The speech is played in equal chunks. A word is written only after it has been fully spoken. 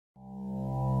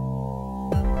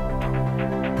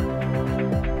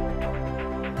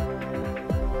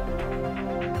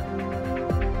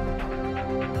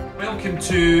welcome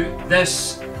to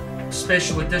this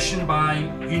special edition by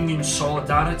Union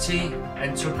Solidarity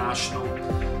International.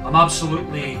 I'm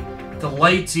absolutely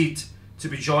delighted to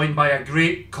be joined by a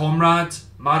great comrade,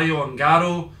 Mario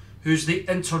Ongaro, who's the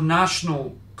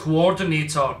international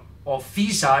coordinator of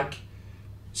FISAC,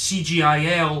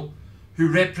 CGIL,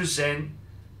 who represent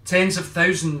tens of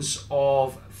thousands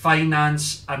of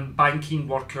finance and banking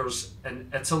workers in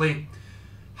Italy.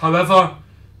 However,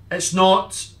 it's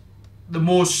not the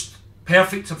most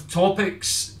perfect of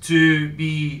topics to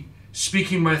be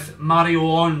speaking with Mario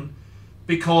on,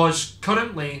 because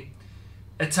currently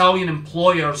Italian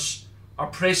employers are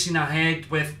pressing ahead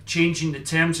with changing the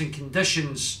terms and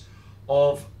conditions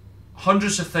of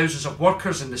hundreds of thousands of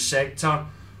workers in the sector,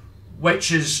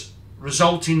 which is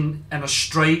resulting in a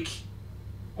strike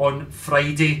on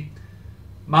Friday.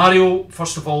 Mario,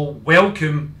 first of all,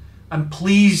 welcome, and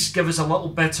please give us a little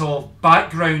bit of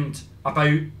background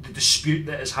about the dispute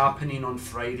that is happening on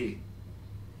Friday.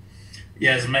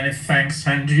 Yes, many thanks,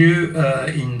 Andrew.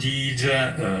 Indeed,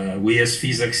 we as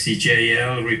FISAC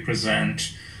CGIL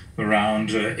represent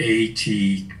around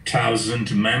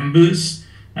 80,000 members,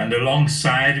 and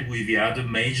alongside with the other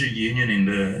major union in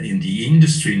the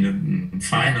industry, in the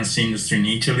finance industry in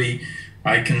Italy,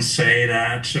 I can say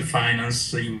that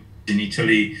finance in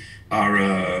Italy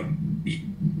are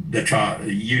that our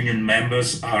union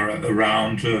members are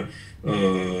around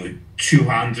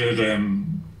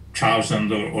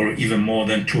 200,000 or even more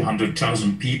than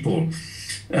 200,000 people.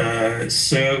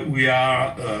 So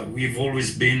we've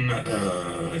always been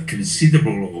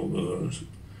considerable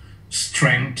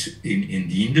strength in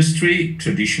the industry.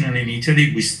 Traditionally in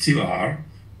Italy, we still are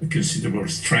a considerable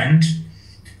strength.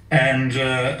 And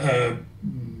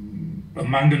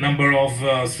among the number of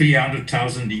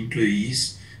 300,000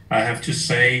 employees, I have to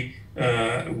say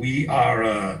we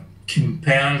are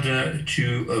compelled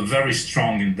to a very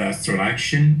strong industrial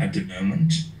action at the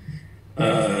moment,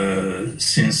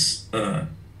 since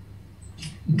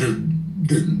the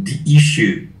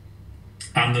issue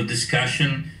under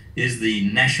discussion is the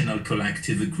national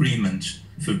collective agreement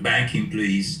for bank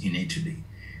employees in Italy.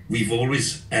 We've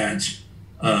always had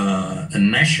a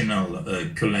national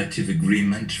collective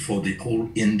agreement for the whole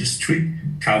industry,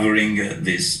 covering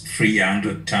this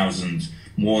 300,000,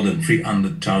 more than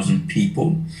 300,000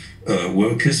 people,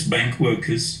 workers, bank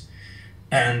workers.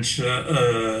 And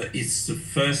it's the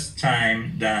first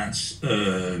time that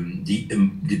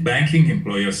the Banking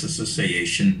Employers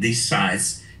Association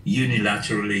decides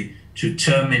unilaterally to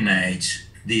terminate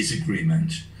this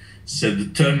agreement. So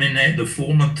the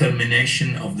formal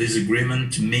termination of this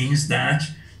agreement means that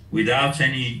without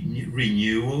any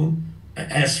renewal,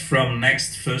 as from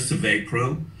next 1st of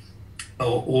April,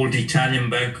 all the Italian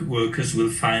bank workers will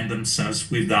find themselves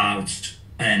without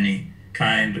any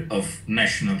kind of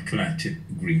national collective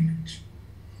agreement.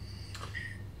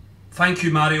 Thank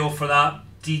you, Mario, for that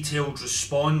detailed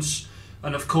response.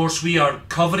 And of course, we are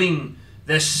covering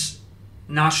this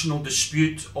national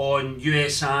dispute on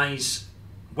USI's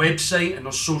website and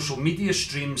our social media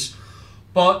streams,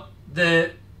 but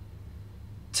the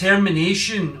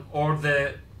termination or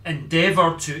the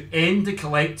endeavour to end the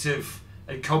collective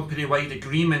and company-wide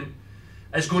agreement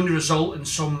is going to result in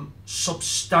some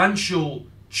substantial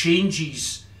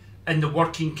changes in the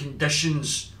working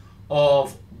conditions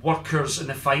of workers in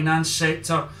the finance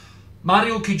sector.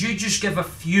 Mario, could you just give a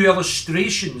few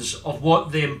illustrations of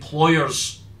what the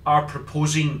employers are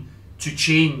proposing to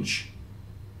change?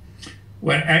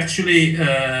 Well, actually,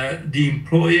 the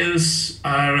employers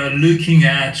are looking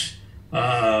at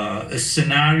a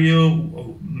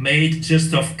scenario made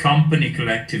just of company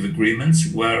collective agreements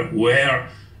where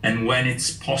and when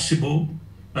it's possible,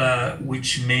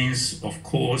 which means, of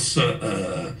course,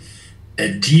 a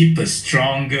deeper,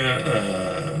 stronger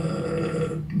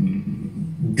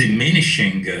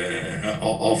diminishing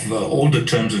of all the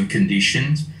terms and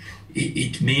conditions.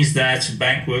 It means that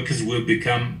bank workers will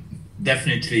become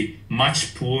definitely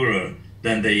much poorer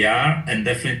than they are, and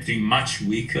definitely much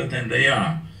weaker than they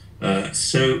are.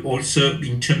 So also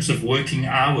in terms of working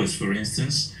hours, for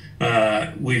instance,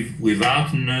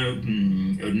 without no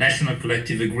national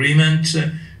collective agreement,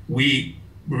 we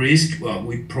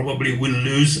probably will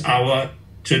lose our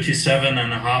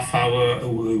 37.5-hour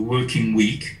working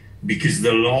week, because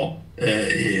the law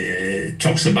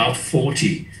talks about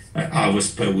 40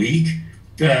 hours per week.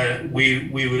 We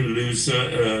will lose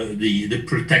the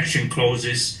protection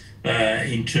clauses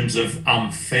in terms of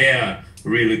unfair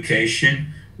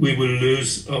relocation. We will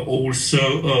lose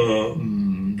also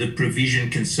the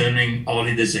provision concerning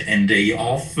holidays and day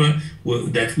off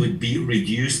that would be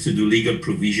reduced to the legal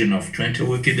provision of 20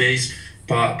 working days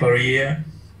per year.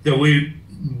 There will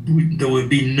there will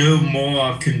be no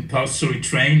more compulsory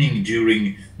training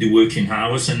during the working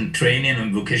hours, and training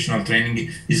and vocational training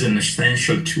is an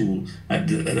essential tool at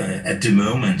the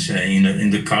moment in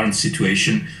the current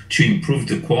situation to improve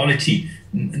the quality,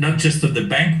 not just of the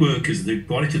bank workers, the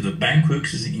quality of the bank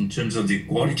workers in terms of the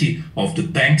quality of the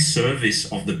bank service,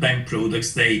 of the bank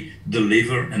products they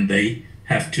deliver and they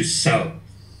have to sell.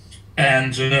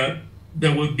 And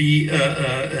there will be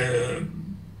a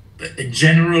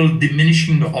general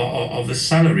diminishing of the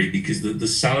salary, because the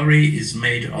salary is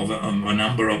made of a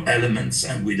number of elements,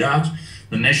 and without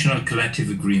the national collective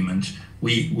agreement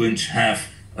we won't have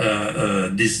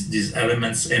these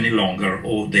elements any longer,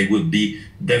 or they will be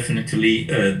definitely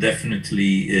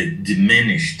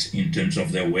diminished in terms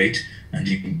of their weight and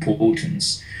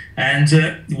importance. And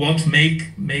what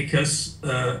make us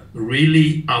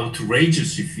really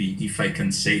outrageous, if I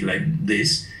can say like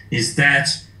this, is that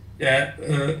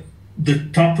the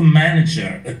top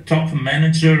manager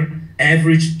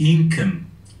average income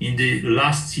in the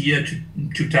last year,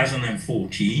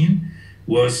 2014,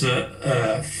 was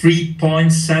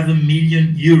 3.7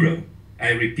 million euro. I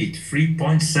repeat,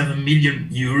 3.7 million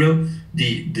euro.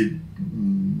 The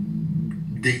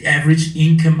average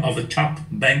income of a top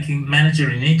banking manager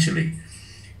in Italy,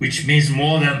 which means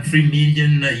more than 3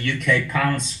 million UK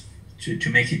pounds, to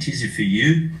make it easy for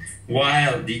you,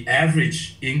 while the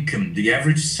average income, the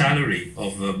average salary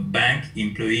of a bank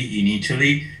employee in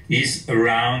Italy is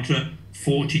around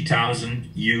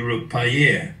 40,000 euro per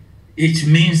year. It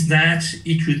means that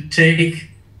it would take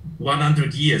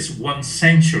 100 years, 1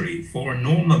 century, for a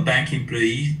normal bank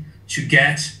employee to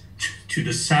get to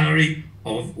the salary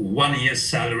of 1 year's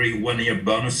salary, 1 year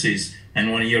bonuses,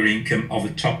 and 1 year income of a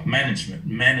top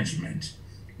management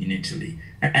in Italy.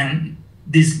 And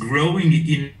this growing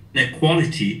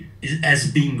inequality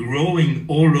has been growing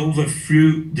all over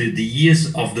through the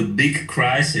years of the big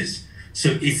crisis.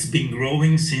 So it's been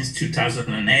growing since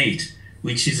 2008,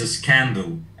 which is a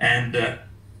scandal. And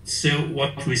so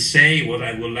what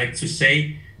I would like to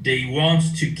say, they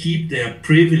want to keep their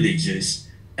privileges,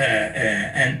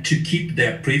 and to keep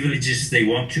their privileges, they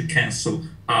want to cancel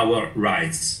our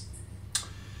rights.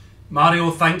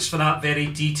 Mario, thanks for that very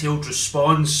detailed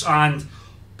response. And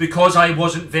because I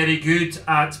wasn't very good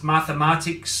at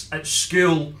mathematics at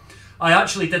school, I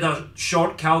actually did a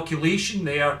short calculation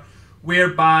there,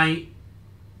 whereby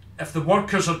if the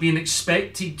workers are being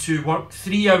expected to work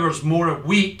 3 hours more a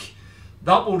week,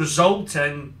 that will result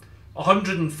in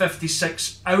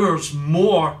 156 hours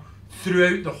more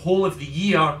throughout the whole of the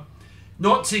year,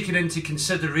 not taking into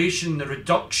consideration the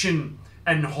reduction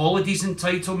in holidays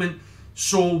entitlement.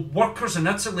 So workers in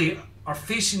Italy are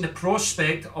facing the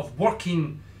prospect of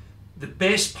working the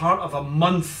best part of a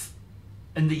month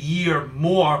in the year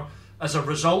more as a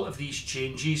result of these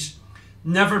changes.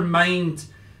 Never mind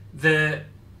the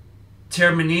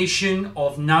termination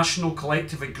of national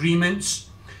collective agreements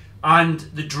and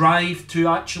the drive to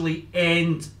actually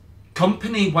end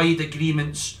company-wide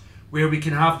agreements, where we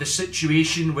can have the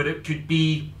situation where it could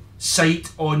be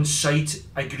site-on-site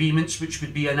agreements, which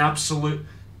would be an absolute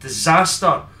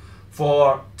disaster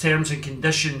for terms and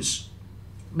conditions.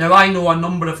 Now, I know a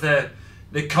number of the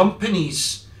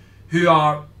companies who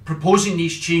are proposing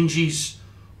these changes,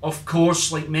 of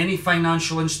course, like many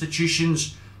financial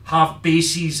institutions, have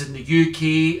bases in the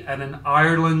UK and in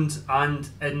Ireland and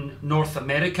in North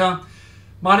America.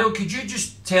 Mario, could you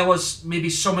just tell us maybe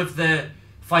some of the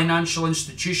financial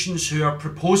institutions who are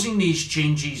proposing these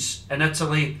changes in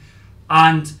Italy,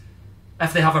 and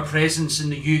if they have a presence in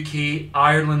the UK,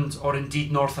 Ireland, or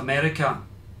indeed North America?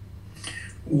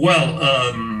 Well,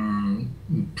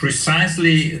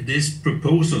 precisely these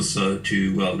proposals the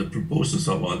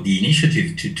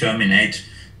initiative to terminate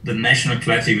the National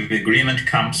Collective Agreement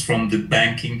comes from the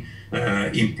Banking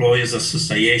Employers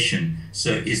Association.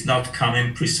 So it's not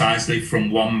coming precisely from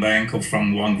one bank or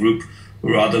from one group,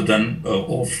 rather than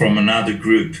or from another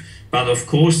group. But of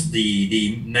course,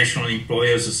 the National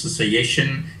Employers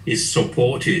Association is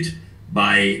supported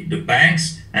by the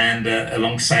banks, and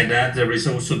alongside that there is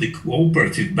also the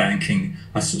Cooperative Banking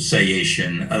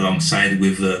Association, alongside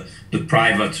with the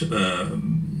private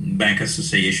bank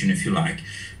association, if you like.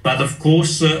 But of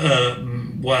course,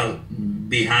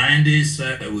 behind this,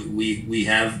 we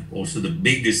have also the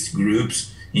biggest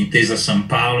groups, Intesa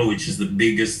Sanpaolo, which is the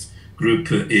biggest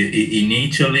group in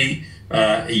Italy,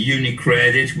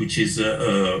 UniCredit, which is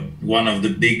one of the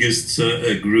biggest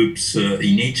groups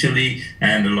in Italy,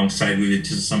 and alongside with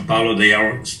Intesa Sanpaolo, they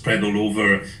are spread all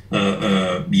over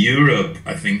Europe,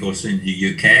 I think also in the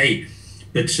UK.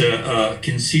 But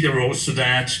consider also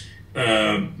that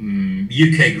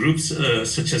UK groups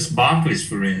such as Barclays,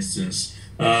 for instance,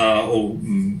 or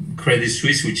Credit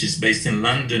Suisse, which is based in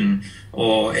London,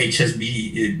 or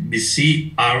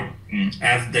HSBC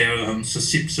have their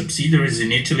subsidiaries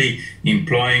in Italy,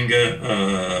 employing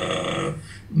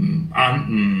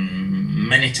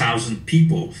many thousand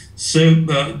people. So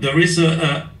there is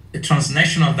a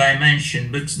transnational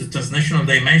dimension, but the transnational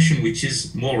dimension, which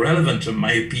is more relevant in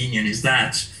my opinion, is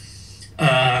that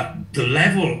the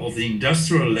level of the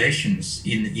industrial relations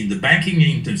in the banking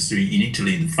industry in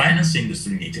Italy, in the finance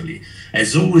industry in Italy,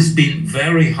 has always been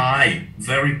very high,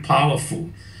 very powerful.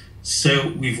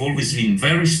 So we've always been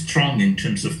very strong in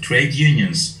terms of trade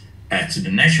unions at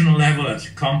the national level, at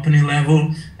the company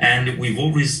level, and we've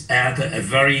always had a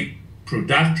very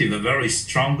productive, a very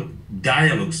strong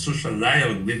dialogue, social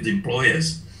dialogue with the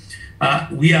employers. I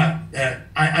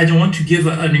don't want to give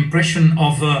an impression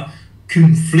of a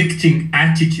conflicting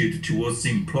attitude towards the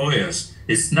employers.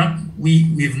 It's not,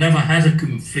 we've never had a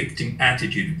conflicting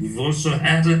attitude. We've also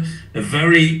had a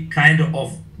very kind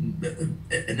of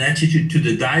an attitude to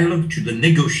the dialogue, to the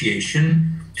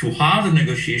negotiation, to harder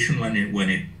negotiation when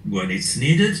it's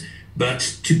needed, but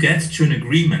to get to an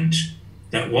agreement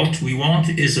that what we want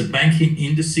is a banking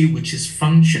industry which is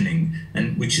functioning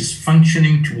and which is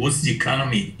functioning towards the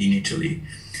economy in Italy.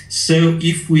 So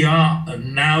if we are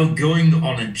now going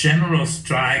on a general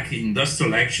strike,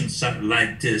 industrial action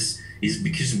like this, is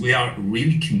because we are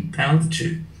really compelled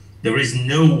to. There is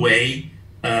no way,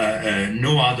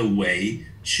 no other way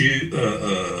to,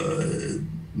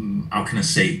 how can I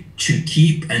say, to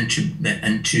keep and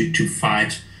to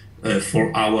fight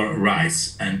for our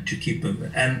rights and to keep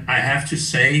them. And I have to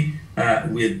say,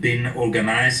 we have been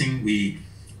organizing, we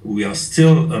are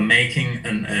still making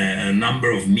a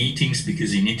number of meetings,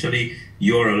 because in Italy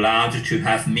you're allowed to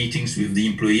have meetings with the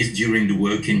employees during the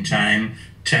working time,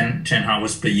 10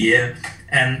 hours per year,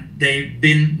 and they've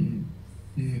been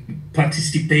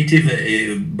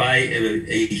participative by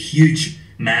a huge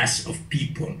mass of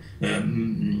people. We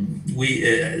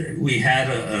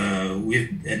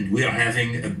are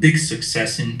having a big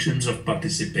success in terms of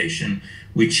participation,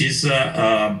 which is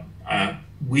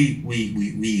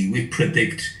we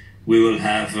predict we will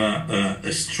have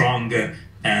a stronger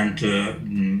and a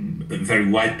very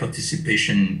wide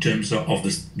participation in terms of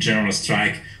the general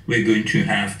strike we're going to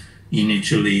have in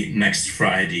Italy next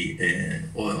Friday,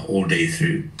 all day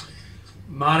through.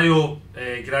 Mario,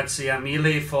 grazie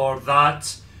mille for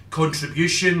that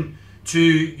contribution to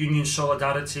Union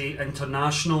Solidarity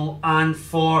International, and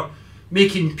for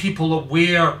making people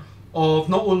aware of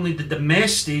not only the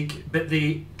domestic but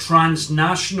the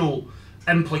transnational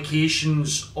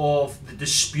implications of the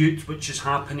dispute which is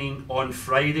happening on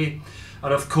Friday.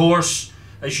 And of course,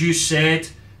 as you said,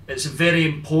 it's very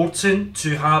important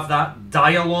to have that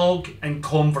dialogue and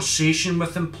conversation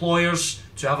with employers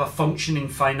to have a functioning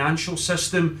financial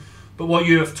system. But what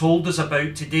you have told us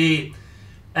about today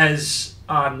is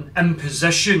an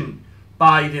imposition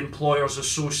by the Employers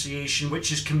Association which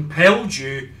has compelled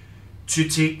you to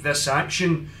take this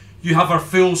action. You have our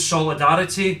full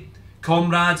solidarity,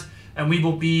 comrade, and we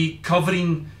will be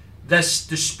covering this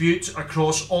dispute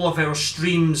across all of our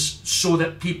streams so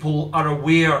that people are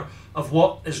aware of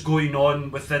what is going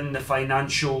on within the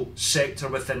financial sector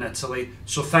within Italy.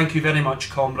 So thank you very much,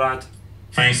 comrade.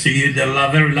 Thanks to you. The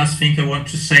very last thing I want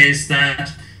to say is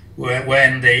that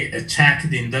when they attack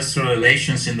the industrial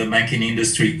relations in the banking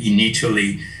industry in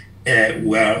Italy,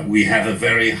 where we have a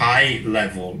very high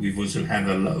level, we also have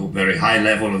a very high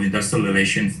level of industrial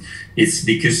relations, it's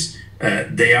because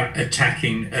they are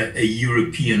attacking a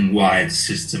European-wide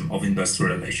system of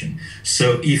industrial relation.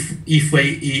 So if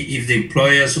the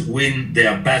employers win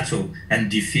their battle and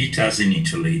defeat us in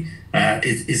Italy,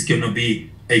 it's going to be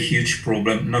a huge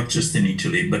problem, not just in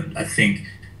Italy, but I think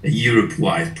a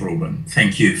Europe-wide problem.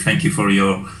 Thank you for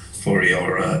your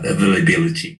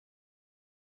availability.